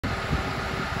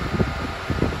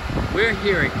We're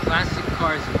here at Classic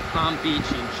Cars in Palm Beach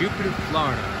in Jupiter,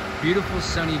 Florida. Beautiful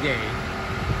sunny day.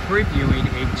 Previewing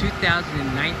a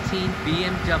 2019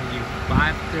 BMW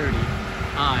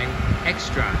 530i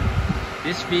X-Drive.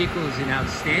 This vehicle is in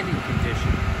outstanding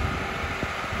condition.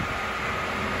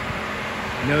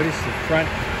 Notice the front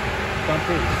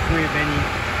bumper is free of any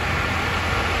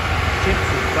chips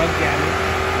or bug damage.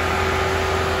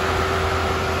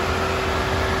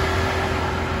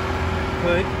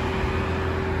 Hood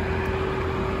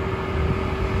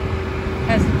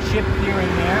has a chip here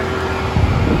and there,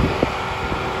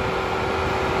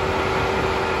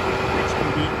 which can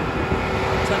be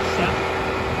touched up.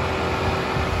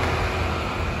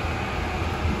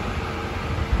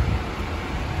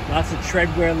 Lots of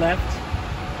treadwear left.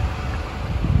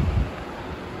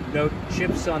 No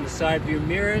chips on the side view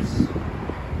mirrors.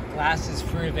 Glass is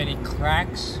free of any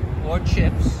cracks or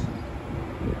chips.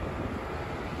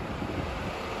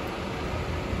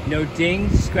 No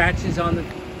dings, scratches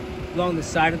along the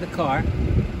side of the car.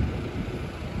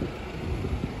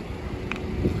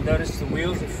 Notice the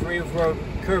wheels are free of road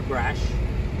curb rash.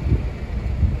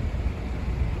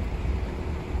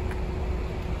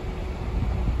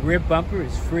 Rear bumper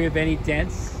is free of any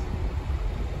dents.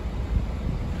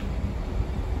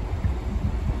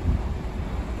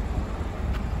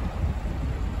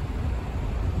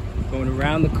 Going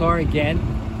around the car again.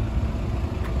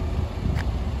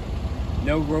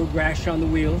 No road rash on the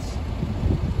wheels.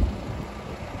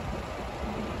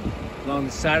 Along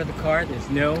the side of the car, there's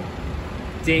no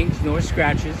dings nor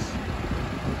scratches.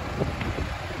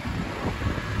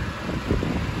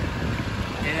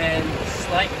 And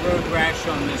slight road rash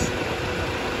on this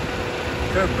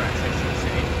curb rash, I should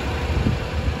say.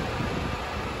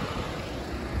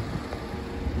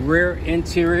 Rear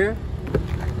interior.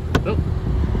 Oh,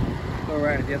 go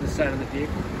right at the other side of the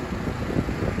vehicle.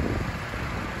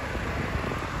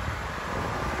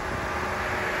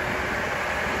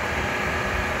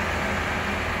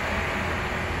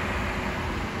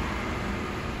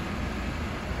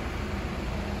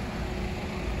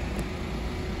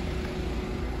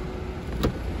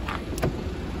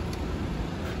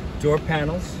 Door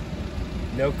panels,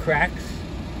 no cracks,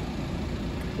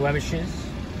 blemishes,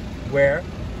 wear.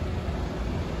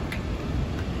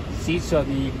 Seats are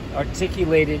the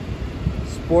articulated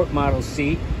sport model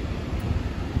seat.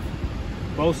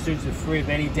 Bolsters are free of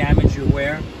any damage or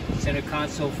wear. Center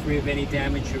console free of any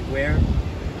damage or wear.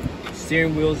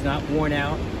 Steering wheel is not worn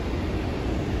out.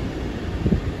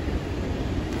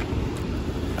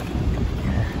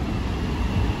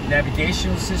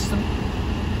 Navigational system.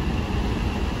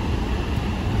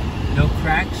 No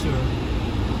cracks or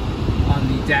on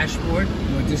the dashboard,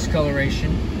 no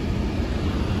discoloration.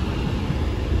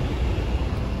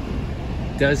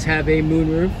 Does have a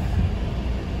moonroof.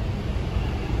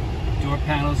 Door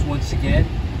panels once again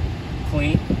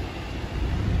clean,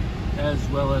 as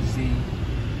well as the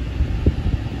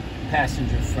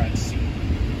passenger front seat.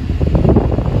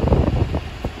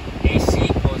 AC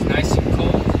goes nice and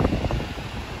cold.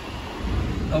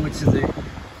 Over to the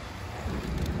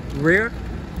rear.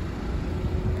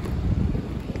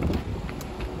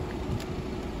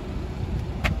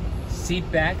 Seat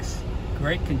backs,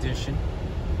 great condition.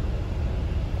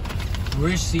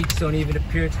 Rear seats don't even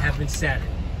appear to have been sat in.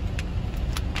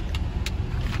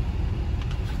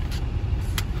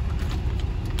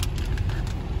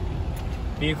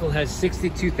 Vehicle has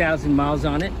 62,000 miles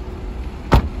on it.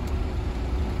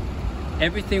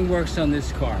 Everything works on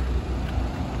this car.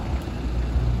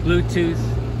 Bluetooth,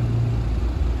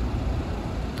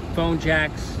 phone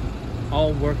jacks,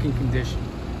 all working condition.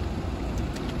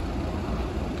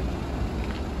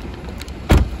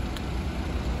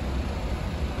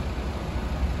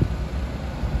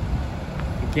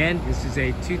 Again, this is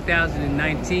a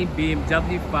 2019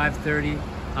 BMW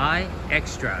 530i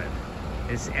X-Drive.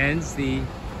 This ends the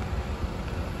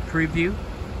preview.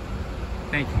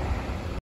 Thank you.